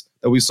sacks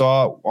that we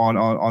saw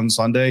on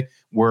Sunday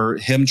were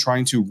him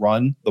trying to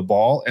run the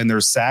ball, and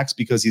there's sacks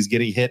because he's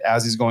getting hit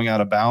as he's going out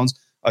of bounds,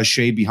 a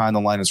shade behind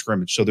the line of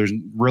scrimmage. So there's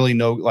really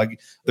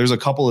there's a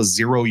couple of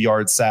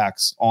 0-yard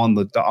sacks on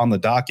the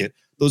docket.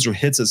 Those are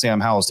hits that Sam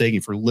Howell's taking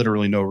for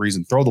literally no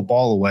reason. Throw the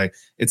ball away.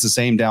 It's the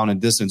same down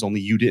and distance, only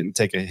you didn't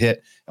take a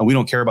hit. And we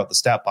don't care about the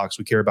stat box.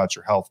 We care about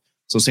your health.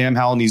 So Sam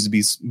Howell needs to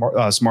be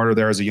smarter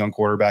there as a young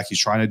quarterback. He's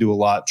trying to do a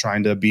lot,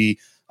 trying to be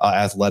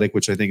athletic,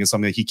 which I think is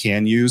something that he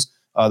can use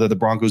that the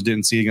Broncos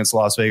didn't see against the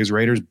Las Vegas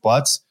Raiders.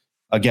 But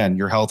again,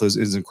 your health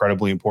is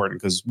incredibly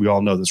important because we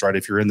all know this, right?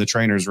 If you're in the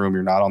trainer's room,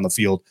 you're not on the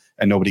field,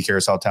 and nobody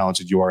cares how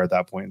talented you are at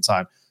that point in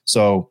time.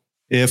 So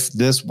if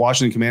this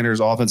Washington Commanders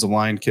offensive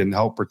line can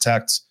help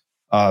protect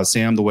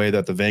Sam the way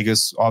that the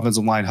Vegas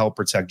offensive line helped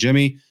protect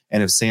Jimmy,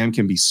 and if Sam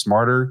can be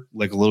smarter,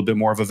 like a little bit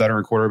more of a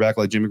veteran quarterback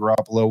like Jimmy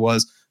Garoppolo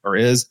was or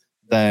is,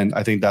 then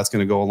I think that's going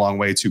to go a long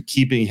way to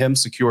keeping him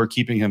secure,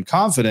 keeping him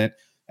confident,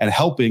 and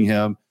helping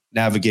him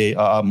navigate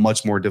a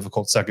much more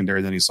difficult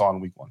secondary than he saw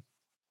in week 1.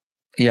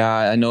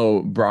 Yeah, I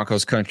know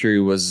Broncos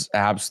country was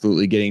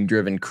absolutely getting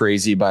driven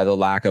crazy by the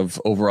lack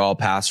of overall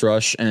pass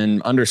rush,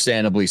 and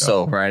understandably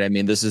so, right? I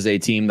mean, this is a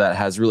team that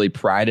has really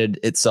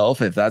prided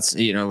itself. If that's,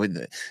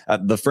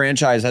 the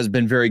franchise has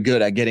been very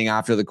good at getting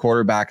after the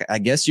quarterback. I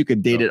guess you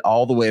could date it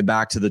all the way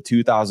back to the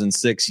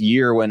 2006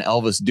 year when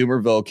Elvis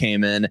Dumervil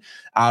came in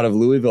out of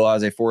Louisville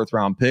as a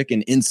 4th-round pick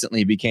and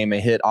instantly became a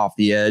hit off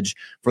the edge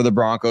for the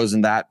Broncos.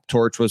 And that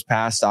torch was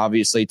passed,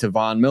 obviously, to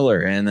Von Miller,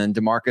 and then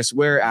DeMarcus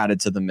Ware added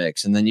to the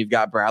mix. And then you've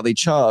got Bradley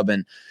Chubb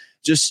and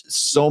just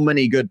so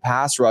many good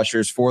pass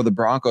rushers for the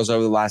Broncos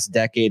over the last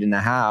decade and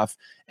a half.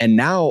 And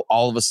now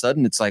all of a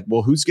sudden it's like,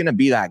 well, who's going to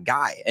be that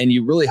guy? And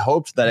you really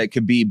hoped that it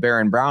could be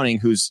Baron Browning,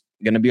 who's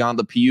going to be on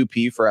the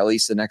PUP for at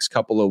least the next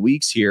couple of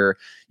weeks here.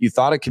 You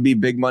thought it could be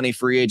big money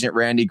free agent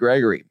Randy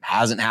Gregory.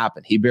 Hasn't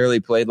happened. He barely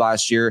played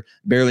last year,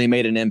 barely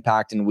made an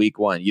impact in week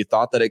 1. You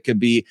thought that it could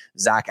be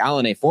Zach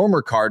Allen, a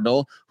former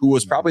Cardinal, who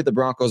was probably the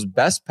Broncos'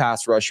 best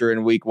pass rusher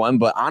in week 1.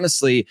 But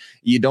honestly,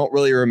 you don't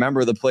really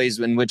remember the plays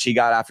in which he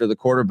got after the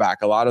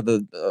quarterback. A lot of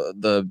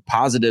the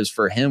positives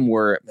for him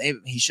were maybe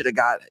he should have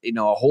got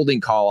a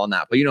holding call on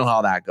that, but you know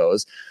how that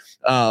goes.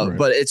 Right.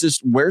 But it's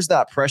just, where's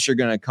that pressure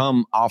going to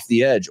come off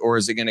the edge, or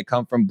is it going to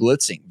come from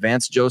blitzing?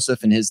 Vance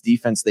Joseph and his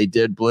defense, they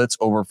did blitz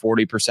over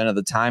 40% of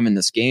the time in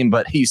this game,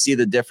 but you see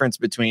the difference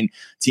between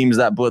teams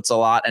that blitz a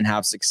lot and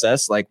have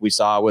success, like we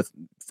saw with,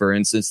 for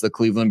instance, the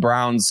Cleveland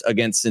Browns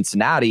against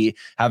Cincinnati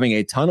having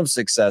a ton of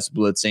success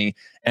blitzing,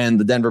 and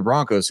the Denver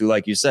Broncos, who,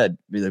 like you said,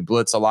 they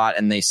blitz a lot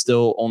and they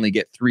still only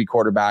get 3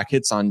 quarterback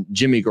hits on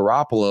Jimmy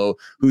Garoppolo,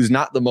 who's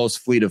not the most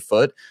fleet of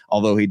foot,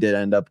 although he did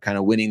end up kind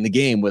of winning the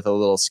game with a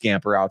little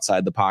scamper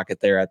outside the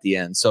pocket there at the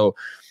end. So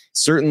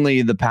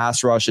certainly the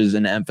pass rush is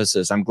an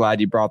emphasis. I'm glad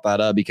you brought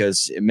that up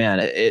because, man,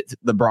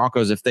 the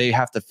Broncos, if they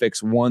have to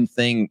fix one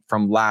thing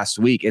from last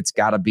week, it's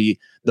got to be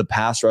the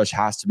pass rush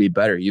has to be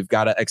better. You've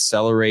got to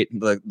accelerate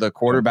the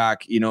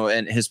quarterback,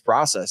 and his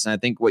process. And I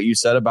think what you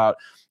said about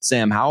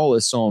Sam Howell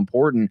is so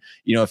important.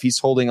 If he's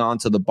holding on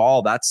to the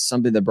ball, that's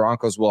something the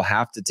Broncos will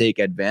have to take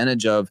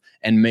advantage of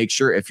and make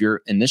sure if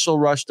your initial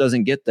rush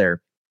doesn't get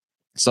there,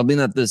 something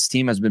that this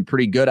team has been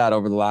pretty good at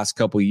over the last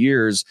couple of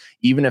years,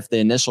 even if the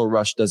initial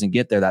rush doesn't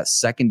get there, that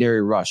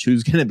secondary rush,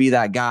 who's going to be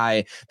that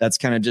guy that's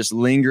kind of just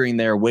lingering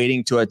there,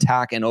 waiting to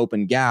attack an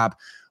open gap?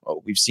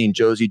 We've seen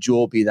Josie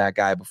Jewell be that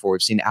guy before.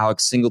 We've seen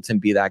Alex Singleton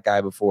be that guy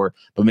before.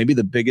 But maybe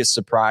the biggest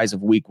surprise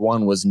of week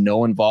 1 was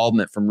no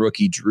involvement from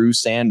rookie Drew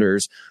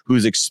Sanders,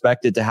 who's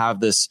expected to have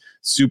this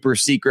super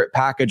secret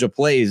package of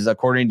plays.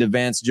 According to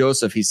Vance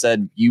Joseph, he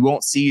said you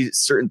won't see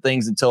certain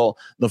things until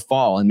the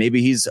fall. And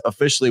maybe he's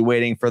officially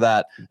waiting for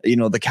that,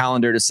 the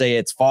calendar to say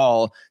it's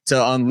fall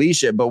to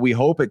unleash it. But we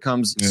hope it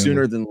comes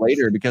sooner than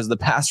later because the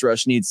pass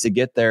rush needs to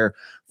get there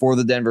for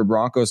the Denver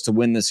Broncos to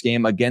win this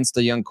game against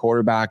a young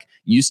quarterback.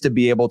 Used to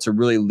be able to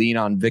really lean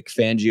on Vic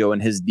Fangio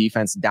and his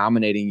defense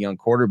dominating young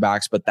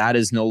quarterbacks, but that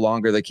is no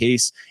longer the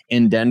case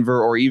in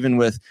Denver or even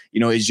with,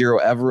 Ejiro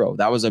Evero.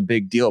 That was a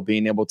big deal,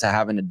 being able to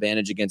have an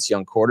advantage against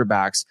young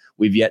quarterbacks.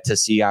 We've yet to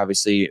see,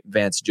 obviously,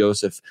 Vance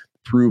Joseph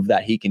prove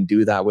that he can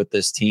do that with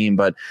this team.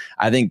 But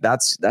I think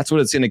that's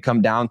what it's going to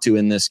come down to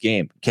in this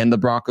game. Can the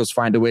Broncos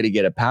find a way to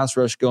get a pass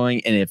rush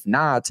going? And if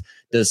not,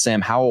 does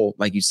Sam Howell,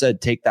 like you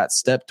said, take that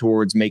step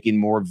towards making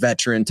more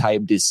veteran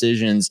type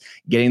decisions,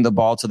 getting the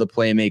ball to the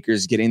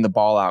playmakers, getting the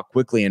ball out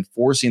quickly, and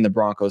forcing the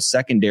Broncos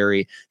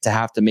secondary to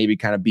have to maybe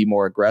kind of be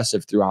more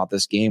aggressive throughout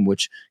this game,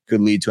 which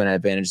could lead to an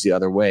advantage the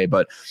other way.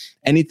 But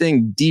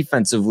anything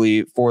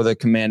defensively for the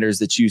Commanders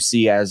that you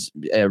see as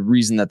a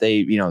reason that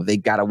they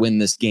got to win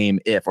this game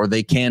or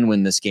they can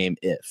win this game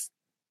if?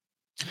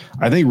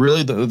 I think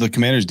really the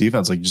Commanders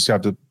defense, like, you just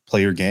have to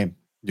play your game.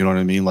 You know what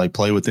I mean? Like,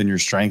 play within your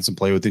strengths and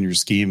play within your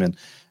scheme. And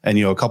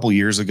a couple of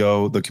years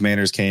ago, the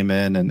Commanders came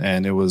in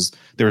and they were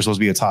supposed to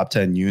be a top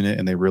 10 unit,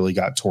 and they really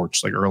got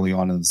torched like early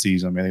on in the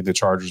season. I mean, I think the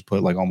Chargers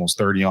put like almost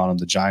 30 on them.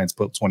 The Giants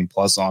put 20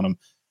 plus on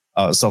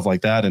them, stuff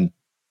like that. And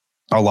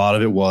a lot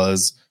of it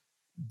was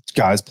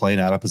guys playing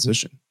out of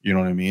position. You know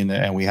what I mean?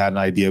 And we had an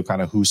idea of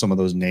kind of who some of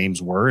those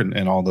names were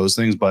and all those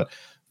things. But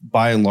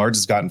by and large,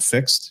 it's gotten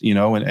fixed,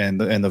 and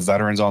the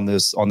veterans on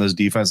this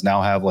defense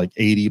now have like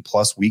 80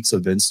 plus weeks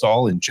of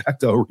install in Jack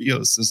Del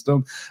Rio's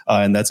system.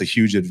 And that's a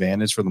huge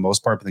advantage for the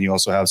most part. But then you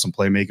also have some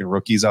playmaking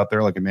rookies out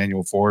there like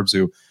Emmanuel Forbes,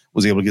 who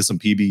was able to get some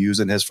PBUs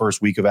in his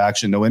first week of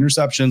action. No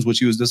interceptions, which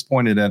he was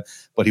disappointed in,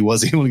 but he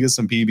was able to get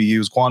some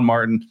PBUs. Quan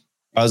Martin,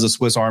 as a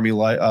Swiss Army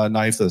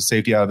knife, the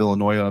safety out of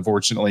Illinois,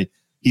 unfortunately,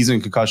 he's in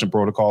concussion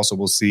protocol. So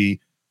we'll see,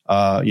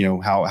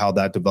 how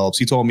that develops.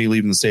 He told me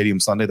leaving the stadium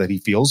Sunday that he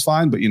feels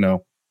fine, but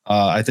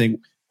I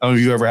think, I don't know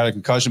if you ever had a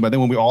concussion, but I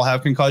think when we all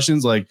have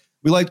concussions, like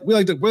we like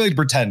to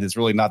pretend it's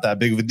really not that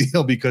big of a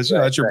deal because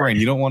that's your brain.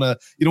 You don't want to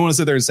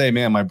sit there and say,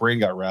 man, my brain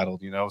got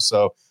rattled,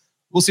 So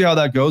we'll see how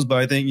that goes. But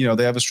I think,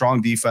 they have a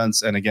strong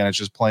defense. And again, it's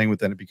just playing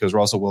within it because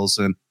Russell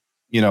Wilson,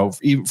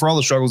 even for all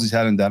the struggles he's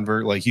had in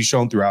Denver, like, he's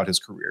shown throughout his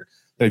career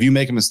that if you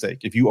make a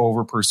mistake, if you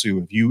over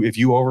pursue, if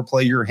you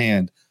overplay your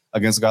hand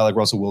against a guy like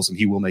Russell Wilson,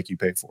 he will make you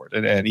pay for it.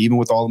 And even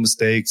with all the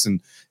mistakes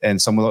and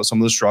some of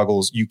the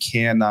struggles, you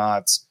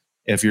cannot,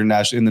 if you're in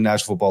the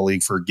National Football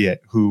League,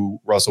 forget who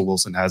Russell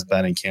Wilson has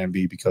been and can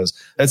be, because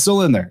it's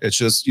still in there. It's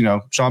just,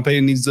 Sean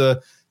Payton needs to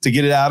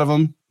get it out of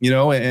him,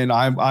 and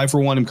I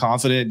for one am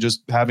confident,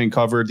 just having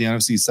covered the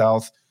NFC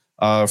South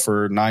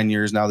for 9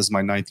 years now. This is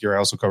my 9th year. I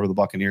also cover the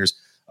Buccaneers.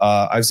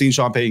 I've seen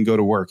Sean Payton go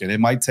to work, and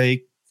it might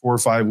take 4 or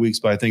 5 weeks,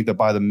 but I think that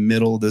by the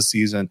middle of this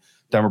season,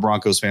 Denver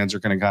Broncos fans are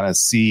going to kind of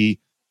see,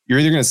 you're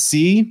either going to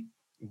see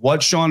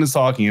what Sean is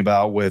talking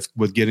about with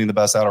getting the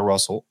best out of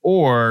Russell,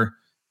 or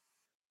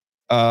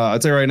I'll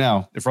tell you right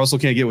now, if Russell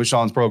can't get with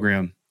Sean's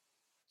program,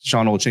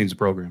 Sean will change the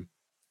program.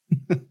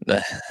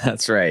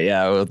 That's right.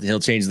 Yeah, he'll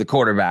change the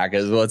quarterback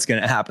is what's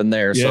going to happen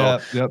there.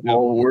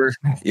 Well,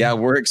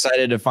 we're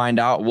excited to find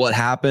out what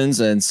happens.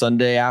 And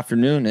Sunday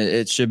afternoon,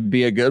 it should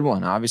be a good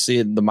one.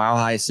 Obviously, the Mile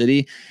High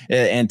City,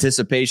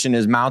 anticipation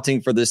is mounting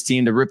for this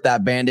team to rip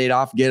that Band-Aid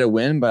off, get a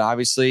win. But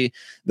obviously,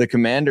 the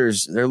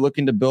Commanders, they're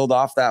looking to build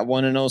off that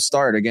 1-0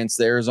 start against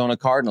the Arizona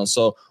Cardinals.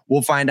 So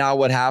we'll find out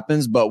what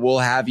happens, but we'll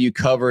have you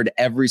covered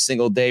every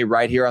single day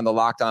right here on the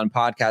Locked On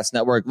Podcast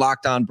Network.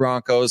 Locked On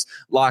Broncos,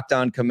 Locked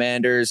On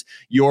Commanders,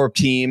 your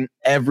team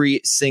every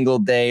single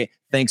day.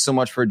 Thanks so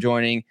much for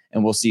joining,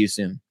 and we'll see you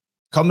soon.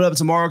 Coming up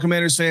tomorrow,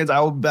 Commanders fans,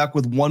 I will be back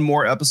with one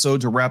more episode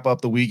to wrap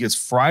up the week. It's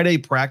Friday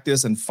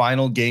practice and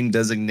final game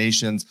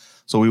designations,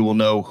 so we will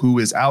know who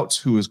is out,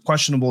 who is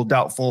questionable,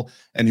 doubtful,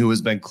 and who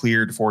has been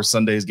cleared for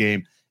Sunday's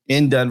game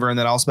in Denver. And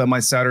then I'll spend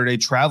my Saturday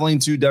traveling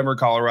to Denver,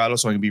 Colorado,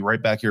 so I can be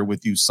right back here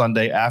with you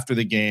Sunday after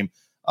the game,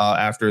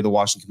 after the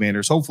Washington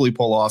Commanders hopefully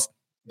pull off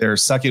their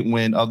second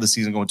win of the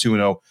season, going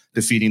 2-0,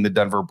 defeating the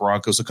Denver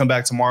Broncos. So come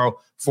back tomorrow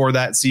for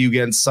that. See you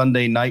again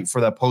Sunday night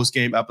for that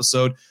post-game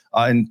episode.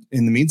 And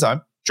in the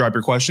meantime, drop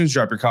your questions,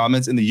 drop your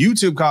comments in the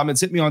YouTube comments,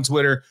 hit me on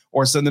Twitter,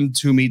 or send them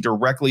to me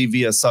directly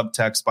via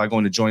subtext by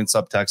going to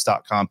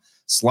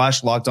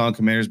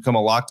joinsubtext.com/LockedOnCommanders. Become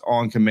a Locked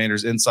On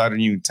Commanders insider,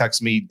 and you can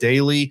text me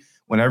daily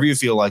whenever you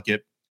feel like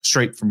it,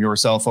 straight from your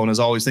cell phone. As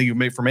always, thank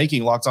you for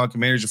making Locked On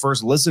Commanders your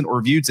first listen or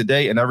view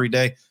today and every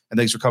day. And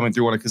thanks for coming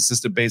through on a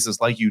consistent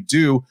basis like you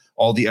do,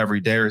 all the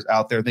everydayers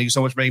out there. Thank you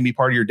so much for making me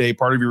part of your day,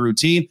 part of your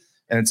routine.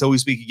 And until we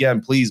speak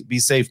again, please be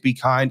safe, be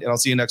kind, and I'll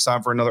see you next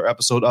time for another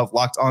episode of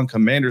Locked On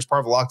Commanders, part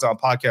of the Locked On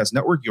Podcast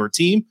Network, your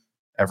team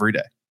every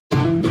day.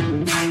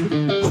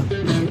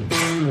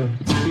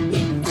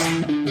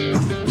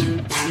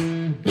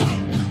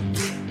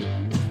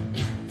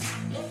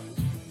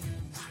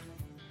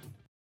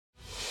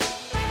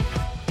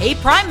 Hey,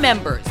 Prime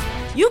members,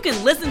 you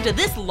can listen to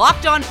this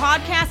Locked On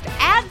podcast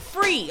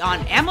ad-free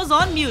on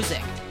Amazon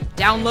Music.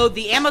 Download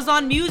the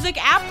Amazon Music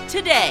app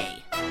today.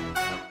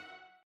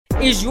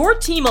 Is your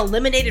team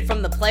eliminated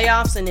from the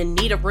playoffs and in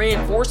need of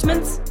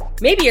reinforcements?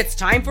 Maybe it's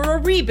time for a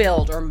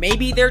rebuild, or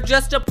maybe they're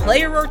just a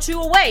player or two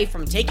away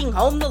from taking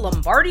home the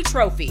Lombardi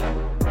Trophy.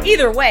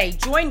 Either way,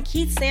 join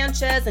Keith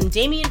Sanchez and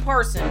Damian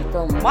Parson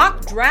for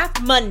Mock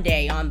Draft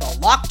Monday on the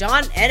Locked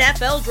On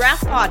NFL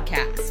Draft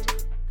Podcast.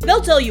 They'll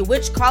tell you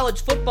which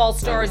college football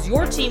stars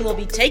your team will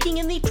be taking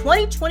in the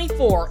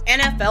 2024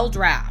 NFL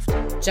Draft.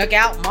 Check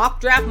out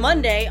Mock Draft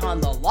Monday on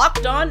the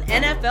Locked On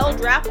NFL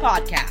Draft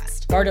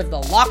Podcast, part of the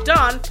Locked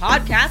On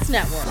Podcast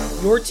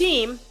Network, your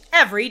team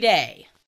every day.